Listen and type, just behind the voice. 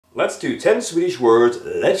Let's do 10 Swedish words,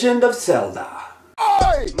 Legend of Zelda.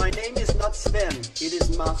 Oi! My name is not Sven, it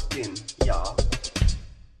is Martin, yeah.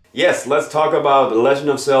 Yes, let's talk about Legend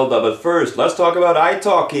of Zelda, but first, let's talk about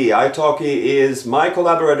italki. italki is my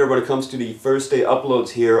collaborator when it comes to the first day uploads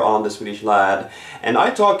here on TheSwedishLad. And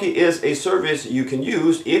italki is a service you can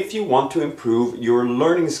use if you want to improve your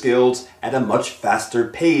learning skills at a much faster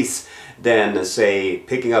pace than, say,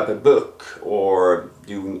 picking up a book or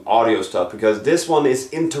doing audio stuff, because this one is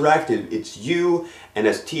interactive. It's you and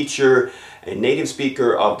as teacher, a native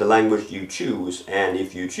speaker of the language you choose, and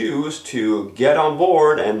if you choose to get on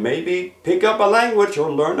board and maybe pick up a language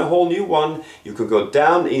or learn a whole new one, you can go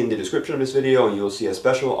down in the description of this video and you'll see a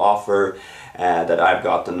special offer that I've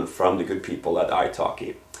gotten from the good people at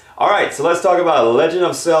italki. Alright, so let's talk about Legend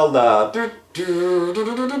of Zelda.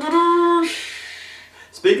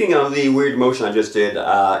 Speaking of the weird motion I just did,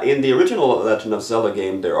 in the original Legend of Zelda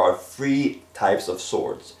game there are 3 types of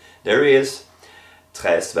swords. There is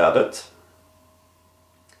träsvärdet,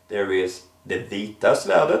 there is det vita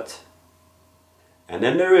svärdet, and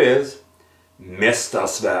then there is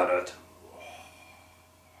mästarsvärdet.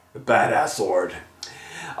 A badass sword.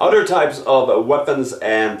 Other types of weapons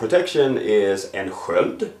and protection is en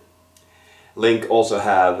sköld. Link also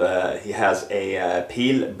has a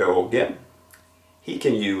pilbåge. He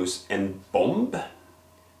can use en bomb.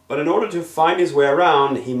 But in order to find his way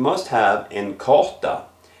around, he must have en karta.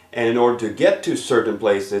 And in order to get to certain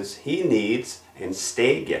places, he needs en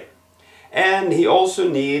stege. And he also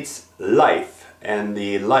needs life. And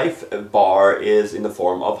the life bar is in the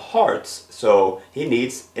form of hearts. So he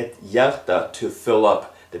needs ett hjärta to fill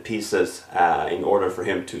up the pieces in order for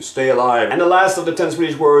him to stay alive. And the last of the 10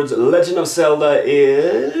 Swedish words, Legend of Zelda,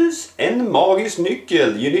 is en magisk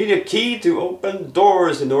nyckel. You need a key to open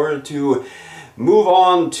doors in order to move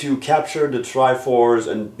on to capture the Triforce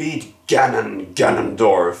and beat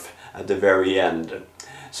Ganondorf at the very end.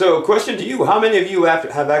 So, question to you, how many of you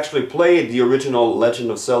have actually played the original Legend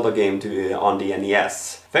of Zelda game on the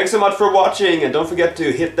NES? Thanks so much for watching, and don't forget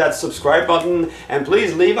to hit that subscribe button, and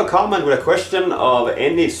please leave a comment with a question of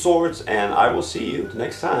any sort, and I will see you the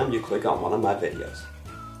next time you click on one of my videos.